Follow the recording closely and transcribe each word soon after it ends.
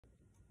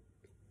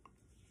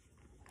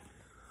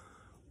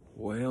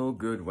Well,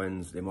 good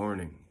Wednesday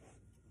morning.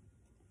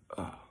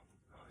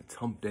 It's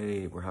hump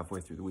day. We're halfway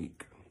through the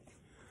week.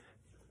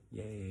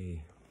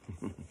 Yay.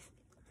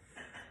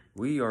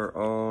 We are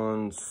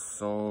on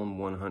Psalm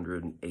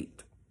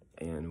 108,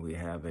 and we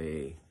have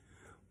a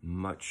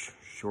much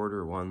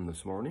shorter one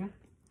this morning.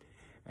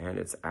 And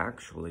it's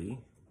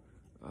actually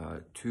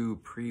two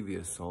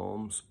previous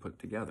Psalms put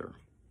together.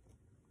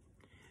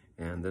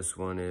 And this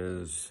one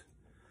is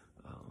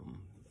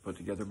put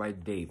together by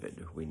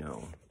David, we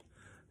know.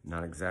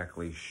 Not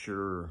exactly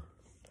sure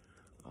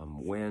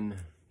when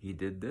he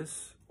did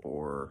this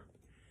or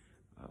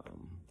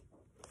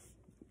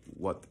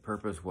what the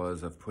purpose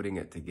was of putting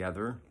it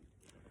together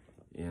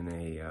in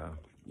a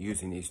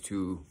using these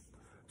two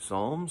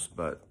psalms,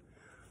 but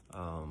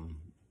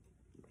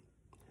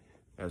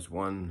as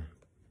one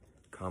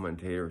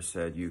commentator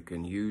said, you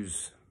can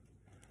use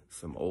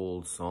some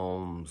old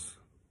psalms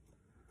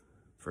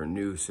for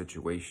new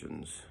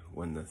situations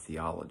when the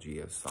theology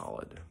is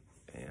solid,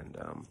 and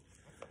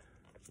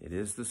it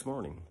is this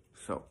morning.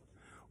 So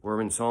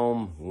we're in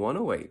Psalm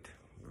 108,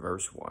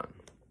 verse 1.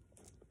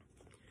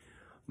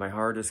 My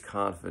heart is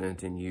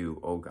confident in you,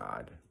 O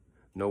God.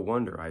 No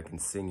wonder I can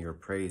sing your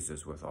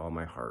praises with all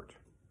my heart.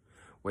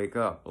 Wake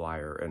up,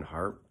 lyre and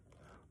harp.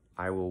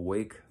 I will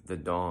wake the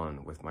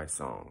dawn with my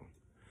song.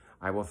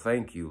 I will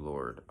thank you,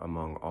 Lord,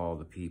 among all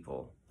the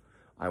people.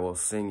 I will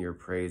sing your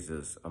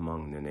praises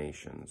among the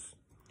nations.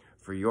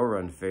 For your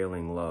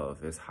unfailing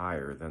love is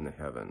higher than the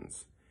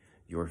heavens.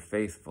 Your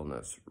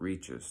faithfulness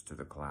reaches to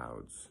the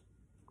clouds.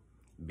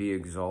 Be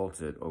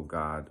exalted, O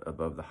God,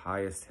 above the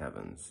highest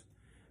heavens.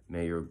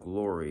 May your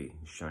glory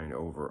shine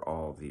over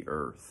all the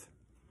earth.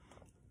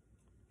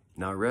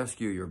 Now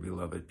rescue your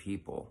beloved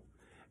people.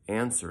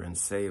 Answer and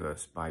save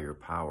us by your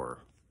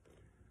power.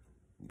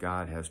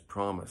 God has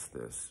promised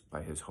this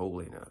by his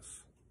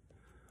holiness.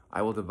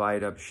 I will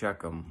divide up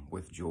Shechem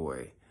with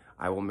joy.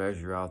 I will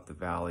measure out the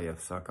valley of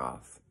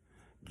Succoth.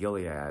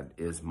 Gilead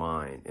is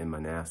mine, and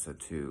Manasseh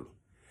too.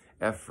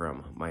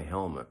 Ephraim, my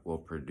helmet, will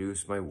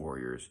produce my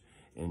warriors,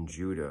 and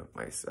Judah,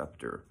 my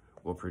scepter,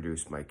 will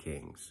produce my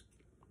kings.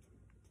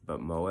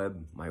 But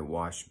Moab, my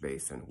wash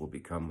basin, will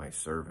become my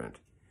servant,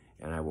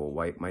 and I will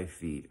wipe my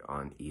feet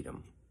on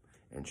Edom,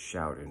 and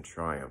shout in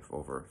triumph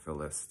over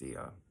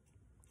Philistia.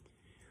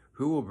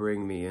 Who will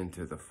bring me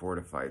into the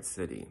fortified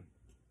city?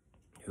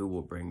 Who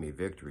will bring me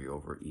victory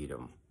over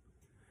Edom?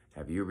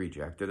 Have you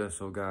rejected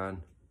us, O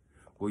God?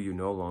 Will you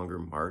no longer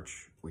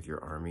march with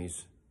your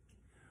armies?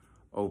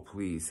 Oh,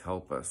 please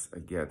help us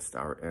against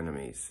our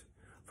enemies,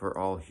 for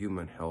all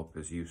human help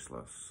is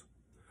useless.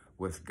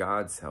 With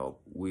God's help,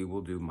 we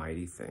will do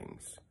mighty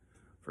things,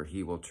 for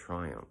he will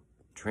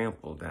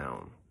trample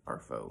down our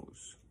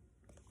foes.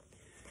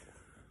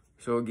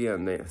 So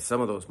again, some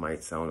of those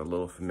might sound a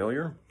little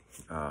familiar.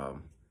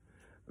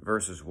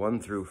 Verses 1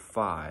 through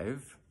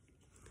 5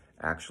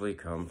 actually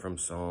come from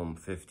Psalm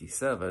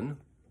 57,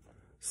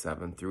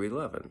 7 through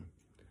 11.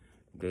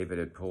 David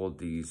had pulled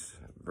these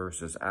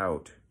verses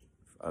out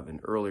of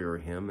an earlier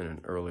hymn in an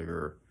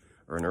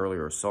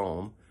earlier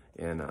psalm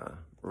in an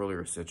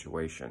earlier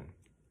situation.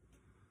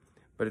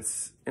 But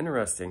it's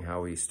interesting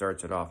how he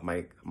starts it off.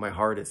 My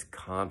heart is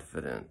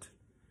confident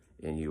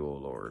in you, O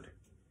Lord.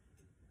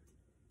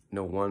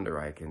 No wonder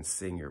I can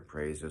sing your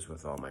praises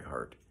with all my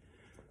heart.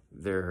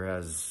 There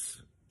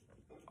has,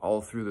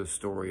 all through the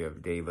story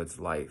of David's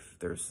life,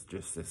 there's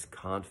just this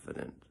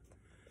confidence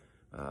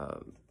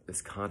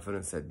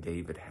that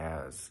David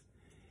has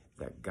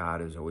that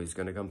God is always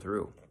going to come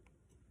through.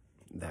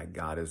 That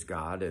God is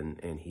God,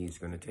 and he's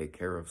going to take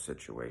care of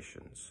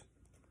situations.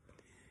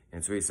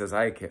 And so he says,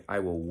 I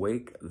will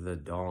wake the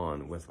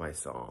dawn with my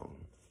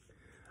song.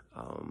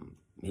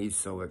 He's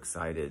so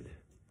excited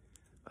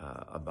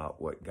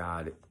about what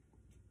God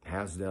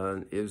has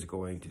done, is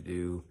going to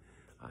do.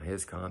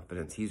 His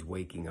confidence, he's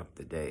waking up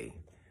the day.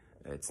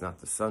 It's not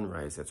the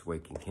sunrise that's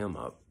waking him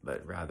up,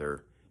 but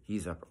rather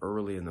he's up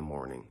early in the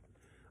morning,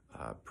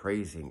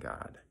 praising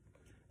God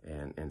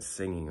and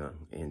singing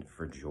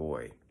for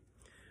joy.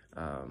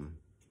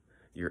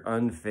 Your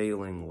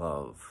unfailing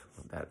love,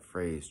 that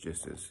phrase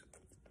just is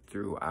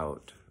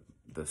throughout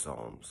the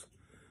Psalms.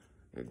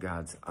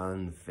 God's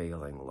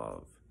unfailing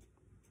love.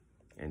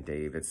 And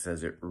David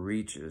says it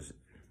reaches,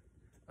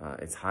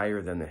 it's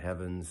higher than the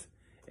heavens,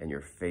 and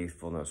your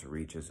faithfulness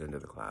reaches into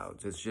the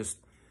clouds. It's just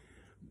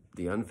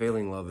the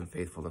unfailing love and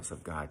faithfulness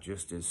of God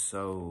just is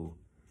so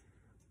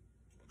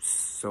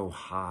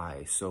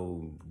high,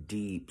 so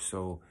deep,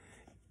 so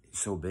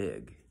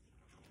big.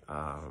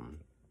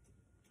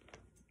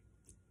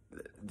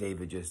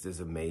 David just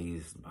is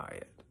amazed by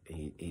it.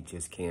 He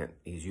just can't,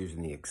 he's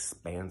using the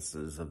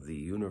expanses of the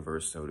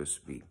universe, so to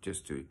speak,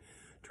 just to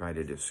try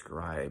to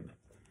describe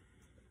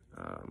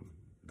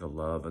the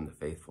love and the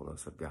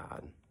faithfulness of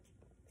God.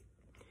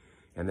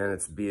 And then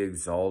it's, be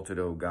exalted,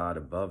 O God,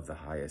 above the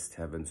highest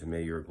heavens, and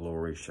may your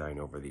glory shine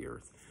over the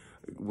earth.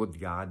 Would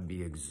God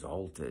be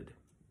exalted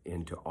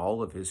into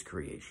all of his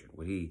creation?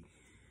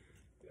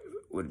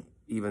 Would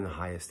even the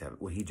highest heaven,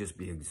 would he just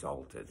be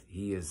exalted?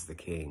 He is the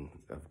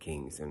King of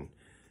kings, and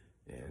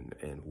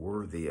and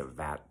worthy of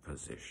that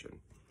position.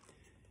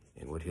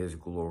 And would his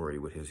glory,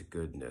 would his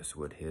goodness,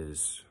 would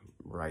his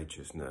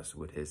righteousness,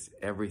 would his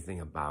everything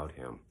about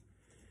him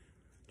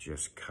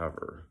just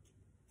cover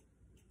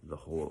the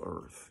whole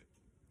earth.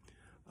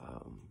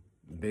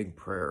 Big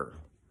prayer,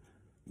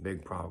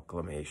 big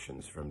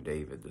proclamations from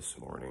David this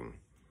morning.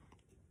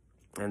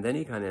 And then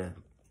he kind of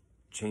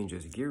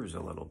changes gears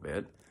a little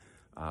bit.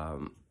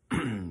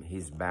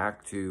 He's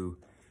back to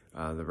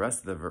the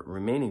rest of the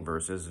remaining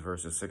verses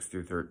 6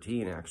 through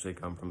 13 actually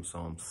come from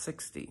Psalm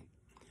 60,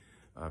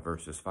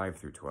 verses 5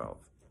 through 12.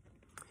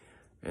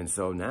 And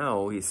so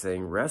now he's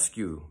saying,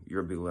 rescue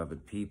your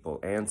beloved people,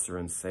 answer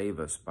and save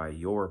us by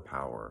your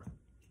power.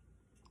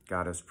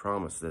 God has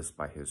promised this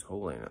by his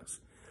holiness.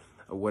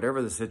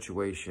 Whatever the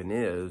situation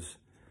is,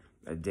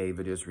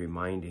 David is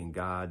reminding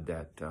God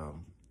that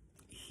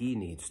he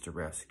needs to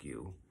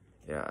rescue.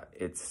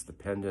 It's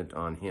dependent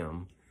on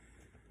him.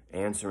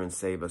 Answer and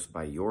save us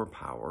by your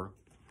power.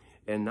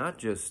 And not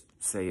just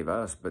save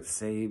us, but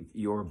save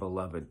your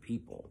beloved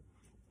people.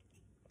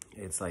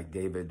 It's like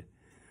David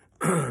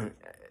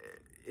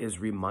is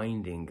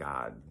reminding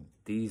God,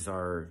 these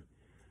are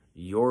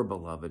your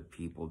beloved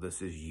people.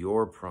 This is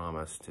your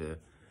promise to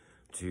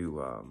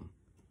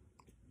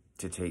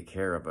take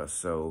care of us.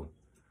 So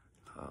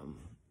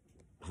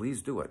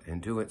please do it,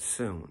 and do it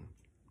soon.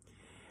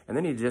 And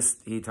then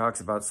he talks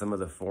about some of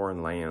the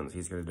foreign lands.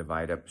 He's going to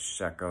divide up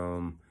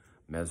Shechem,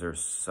 Mezer,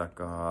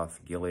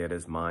 Succoth, Gilead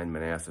is mine,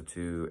 Manasseh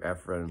too,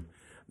 Ephraim.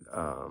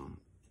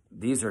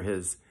 These are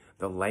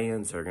the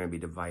lands that are going to be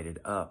divided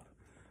up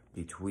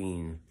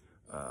between,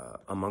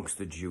 amongst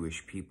the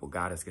Jewish people.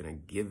 God is going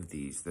to give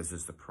these. This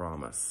is the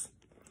promise.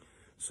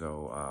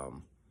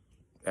 So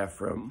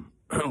Ephraim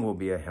will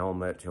be a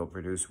helmet. He'll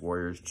produce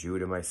warriors.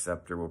 Judah, my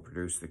scepter, will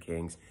produce the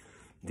kings.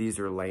 These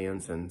are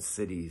lands and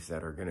cities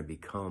that are going to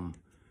become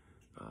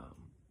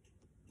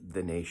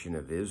the nation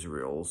of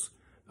Israel's,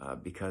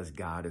 because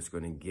God is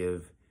going to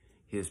give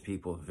his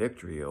people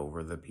victory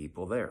over the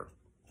people there.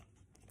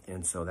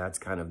 And so that's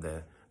kind of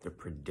the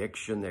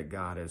prediction that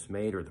God has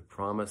made, or the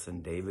promise,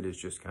 and David is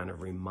just kind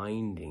of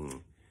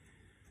reminding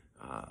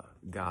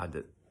God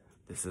that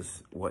this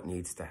is what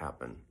needs to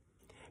happen.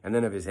 And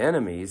then of his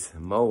enemies,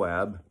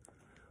 Moab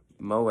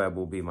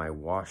will be my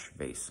wash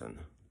basin,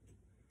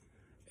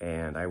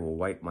 and I will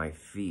wipe my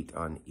feet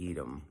on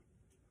Edom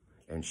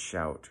and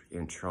shout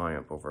in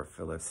triumph over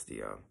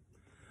Philistia.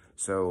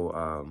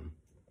 So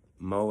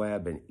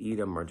Moab and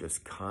Edom are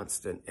just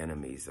constant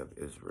enemies of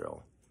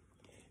Israel.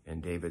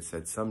 And David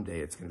said, someday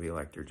it's going to be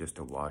like they're just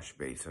a wash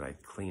basin. I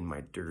clean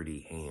my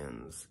dirty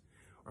hands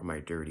or my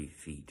dirty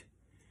feet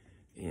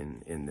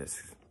in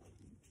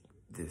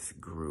this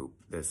group.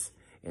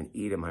 And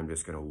Edom, I'm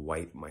just going to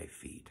wipe my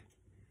feet.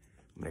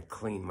 I'm going to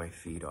clean my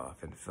feet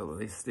off. And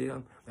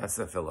Philistia, that's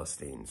the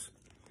Philistines.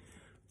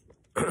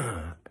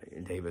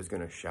 David's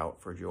going to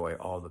shout for joy.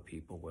 All the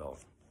people will.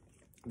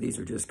 These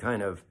are just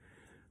kind of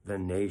the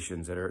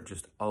nations that are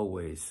just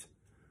always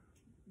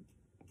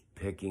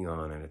picking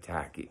on and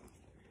attacking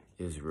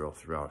Israel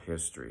throughout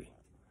history.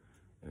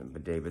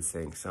 But David's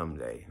saying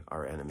someday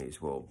our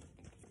enemies will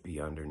be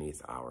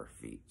underneath our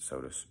feet,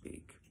 so to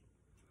speak.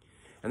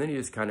 And then he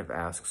just kind of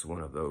asks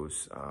one of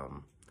those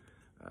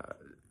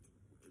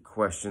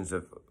questions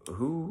of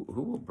who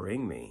will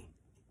bring me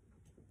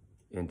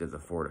into the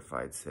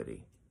fortified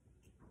city?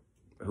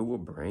 Who will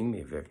bring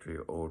me victory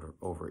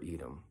over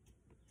Edom?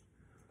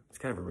 It's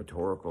kind of a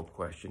rhetorical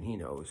question. He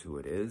knows who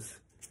it is,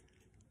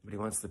 but he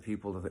wants the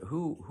people to think,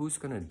 who's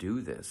going to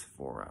do this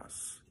for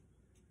us?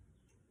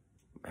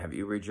 Have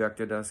you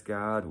rejected us,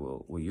 God?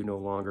 Will you no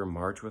longer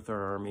march with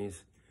our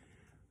armies?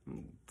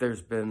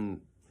 There's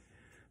been,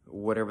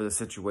 whatever the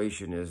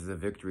situation is, the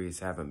victories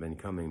haven't been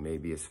coming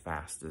maybe as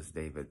fast as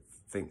David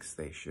thinks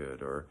they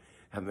should, or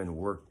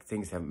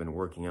things haven't been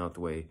working out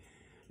the way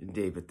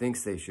David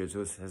thinks they should. So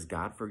has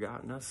God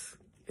forgotten us?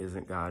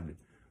 Isn't God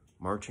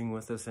marching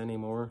with us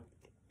anymore?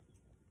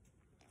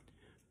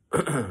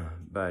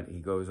 But he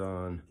goes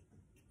on,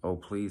 oh,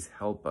 please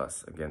help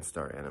us against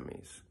our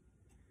enemies.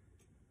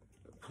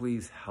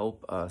 Please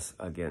help us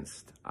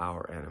against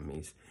our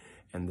enemies.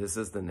 And this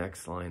is the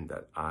next line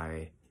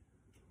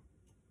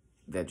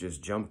that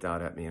just jumped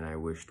out at me, and I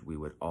wished we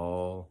would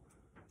all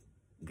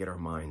get our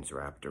minds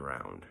wrapped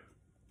around.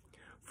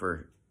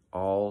 For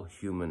all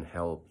human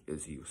help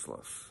is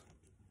useless.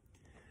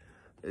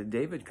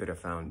 David could have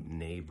found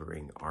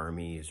neighboring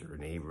armies or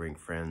neighboring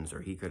friends,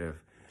 or he could have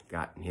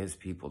gotten his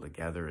people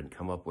together and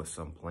come up with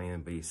some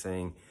plan, but he's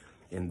saying,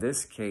 in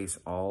this case,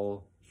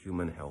 all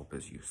human help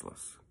is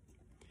useless.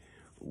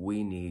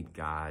 We need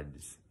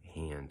God's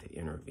hand to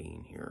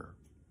intervene here.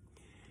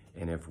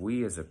 And if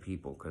we as a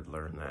people could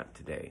learn that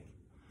today,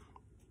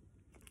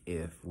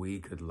 if we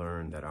could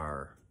learn that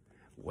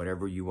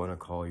whatever you want to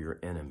call your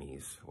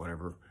enemies,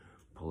 whatever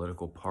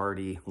political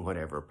party,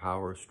 whatever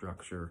power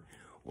structure,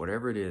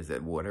 whatever it is,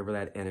 whatever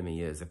that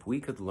enemy is, if we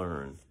could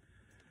learn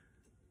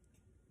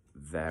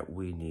that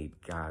we need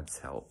God's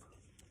help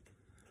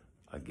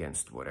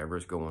against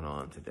whatever's going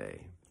on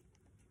today,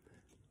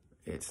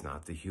 it's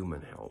not the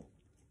human help.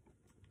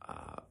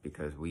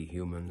 because we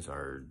humans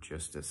are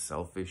just as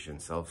selfish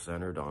and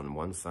self-centered on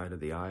one side of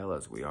the aisle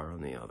as we are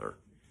on the other.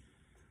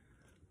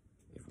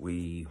 If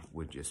we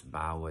would just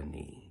bow a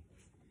knee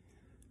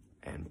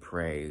and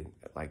pray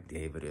like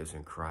David is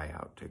and cry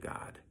out to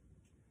God,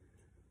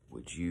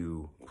 would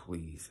you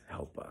please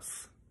help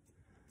us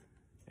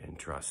and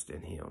trust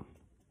in him?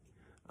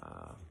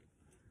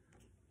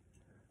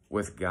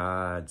 With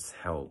God's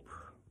help,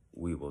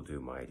 we will do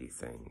mighty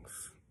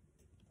things.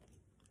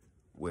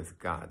 With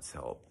God's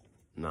help,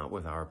 not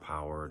with our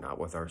power, not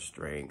with our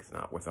strength,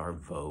 not with our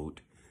vote,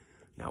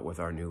 not with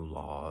our new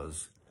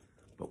laws,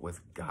 but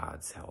with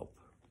God's help,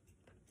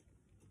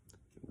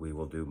 we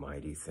will do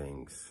mighty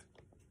things,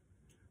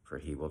 for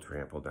he will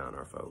trample down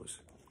our foes.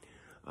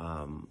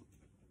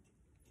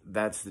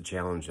 That's the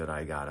challenge that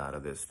I got out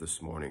of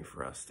this morning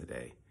for us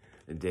today.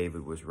 And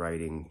David was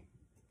writing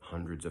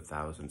hundreds of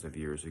thousands of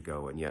years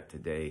ago, and yet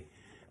today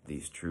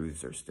these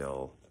truths are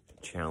still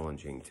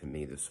challenging to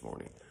me this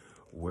morning.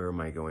 Where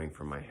am I going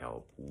for my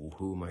help?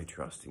 Who am I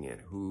trusting in?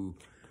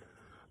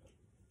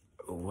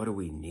 What do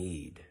we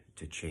need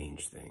to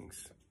change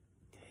things?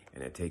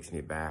 And it takes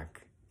me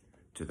back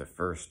to the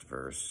first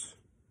verse,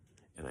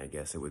 and I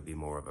guess it would be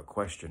more of a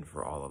question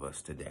for all of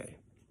us today.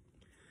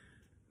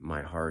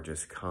 My heart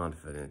is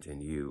confident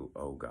in you,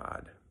 O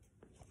God.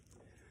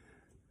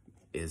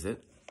 Is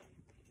it?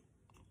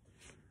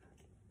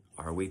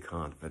 Are we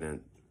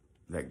confident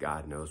that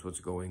God knows what's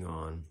going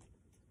on,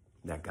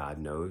 that God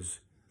knows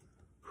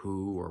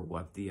who or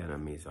what the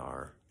enemies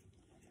are,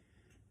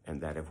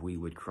 and that if we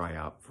would cry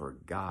out for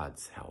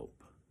God's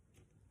help,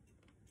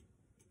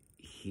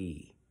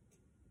 he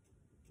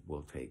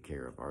will take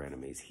care of our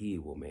enemies. He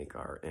will make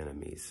our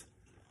enemies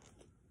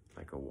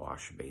like a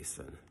wash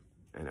basin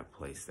and a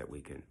place that we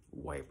can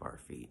wipe our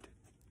feet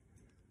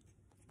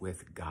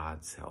with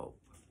God's help.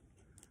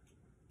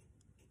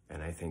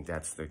 And I think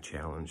that's the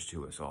challenge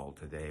to us all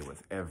today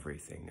with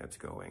everything that's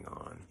going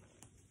on.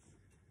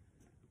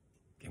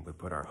 Can we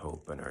put our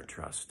hope and our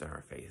trust and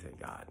our faith in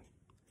God?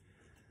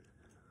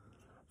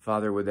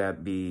 Father, would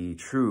that be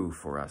true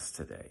for us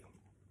today?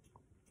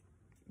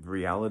 The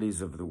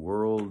realities of the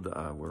world,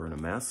 we're in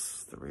a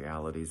mess. The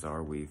realities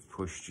are we've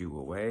pushed you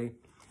away,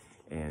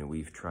 and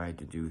we've tried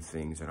to do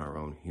things in our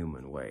own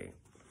human way.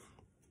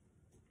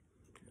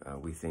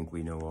 We think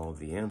we know all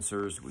the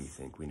answers. We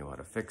think we know how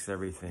to fix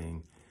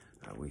everything.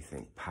 We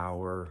think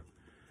power,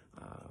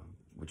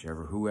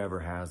 whoever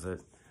has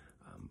it.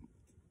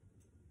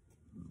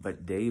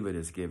 But David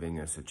is giving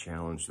us a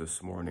challenge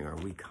this morning. Are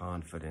we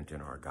confident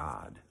in our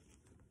God?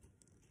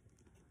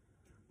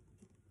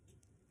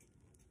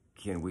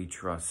 Can we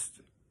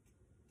trust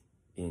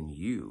in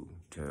you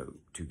to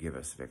give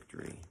us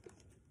victory?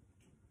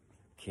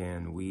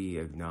 Can we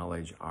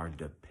acknowledge our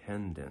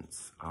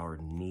dependence, our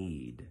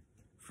need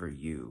for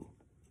you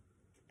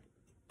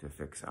to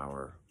fix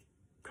our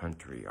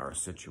country, our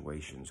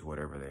situations,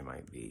 whatever they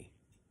might be?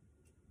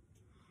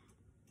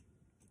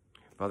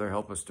 Father,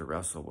 help us to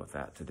wrestle with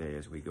that today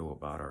as we go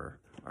about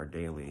our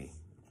daily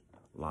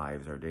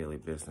lives, our daily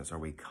business. Are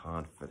we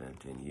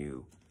confident in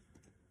you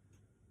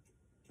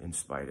in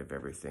spite of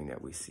everything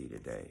that we see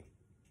today?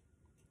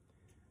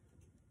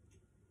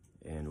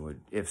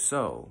 And if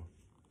so,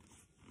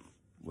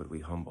 would we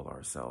humble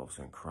ourselves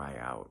and cry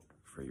out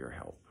for your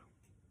help?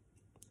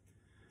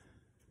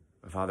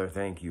 Father,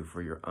 thank you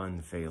for your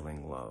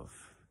unfailing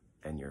love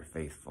and your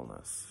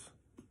faithfulness.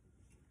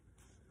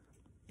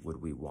 Would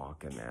we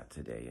walk in that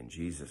today? In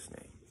Jesus'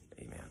 name,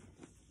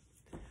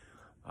 amen.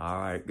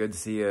 All right, good to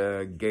see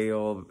you,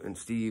 Gail and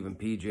Steve and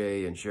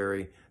PJ and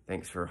Sherry.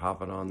 Thanks for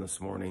hopping on this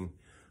morning.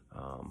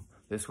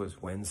 This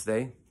was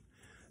Wednesday,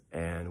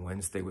 and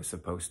Wednesday was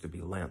supposed to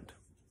be Lent,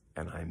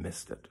 and I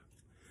missed it.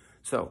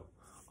 So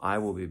I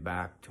will be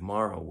back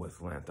tomorrow with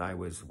Lent. I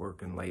was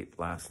working late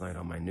last night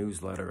on my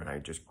newsletter, and I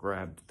just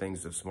grabbed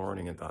things this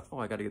morning and thought,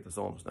 I got to get the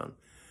Psalms done.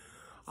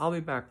 I'll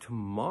be back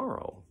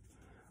tomorrow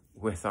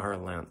with our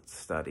Lent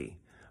study.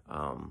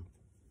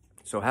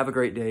 So have a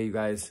great day, you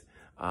guys.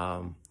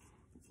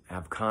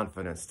 Have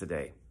confidence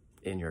today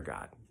in your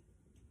God.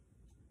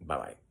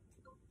 Bye-bye.